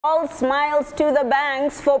All smiles to the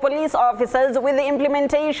banks for police officers with the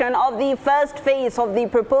implementation of the first phase of the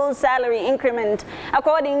proposed salary increment,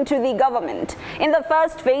 according to the government. In the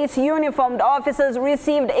first phase, uniformed officers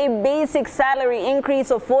received a basic salary increase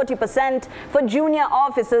of 40% for junior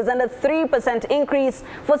officers and a 3% increase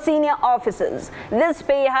for senior officers. This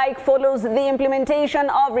pay hike follows the implementation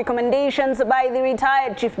of recommendations by the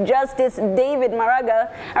retired Chief Justice David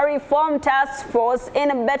Maraga, a reform task force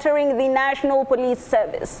in bettering the National Police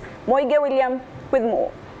Service. Moige William with more.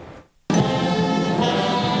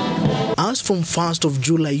 As from 1st of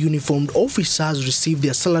July, uniformed officers receive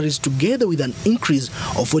their salaries together with an increase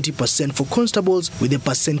of 40% for constables, with a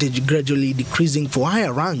percentage gradually decreasing for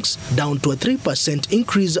higher ranks, down to a 3%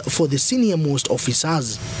 increase for the senior-most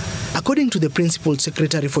officers. According to the Principal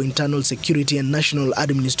Secretary for Internal Security and National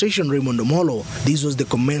Administration, Raymond Omolo, this was the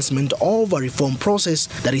commencement of a reform process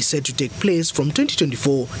that is set to take place from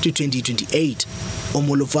 2024 to 2028.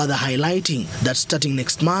 Omolo further highlighting that starting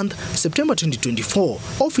next month, September 2024,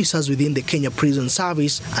 officers within the Kenya Prison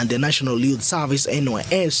Service and the National Youth Service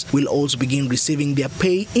 (NYS) will also begin receiving their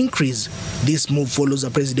pay increase. This move follows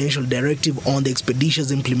a presidential directive on the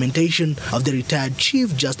expeditious implementation of the retired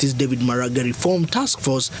Chief Justice David Maraga Reform Task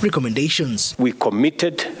Force recommendations. We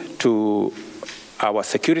committed to our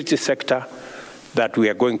security sector that we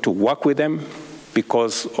are going to work with them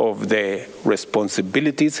because of the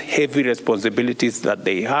responsibilities, heavy responsibilities that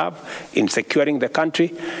they have in securing the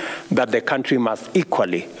country, that the country must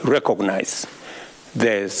equally recognize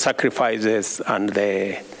the sacrifices and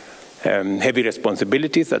the heavy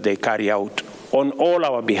responsibilities that they carry out on all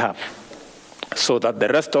our behalf, so that the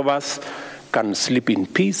rest of us can sleep in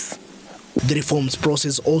peace. The reforms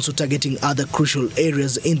process, also targeting other crucial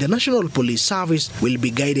areas in the National Police Service, will be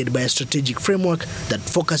guided by a strategic framework that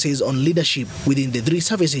focuses on leadership within the three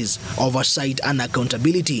services, oversight and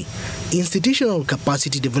accountability, institutional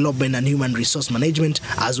capacity development and human resource management,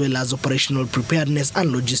 as well as operational preparedness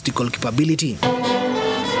and logistical capability.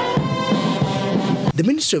 The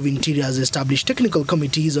Ministry of Interior has established technical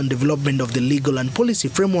committees on development of the legal and policy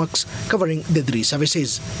frameworks covering the three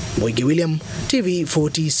services. Moige William, TV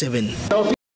 47.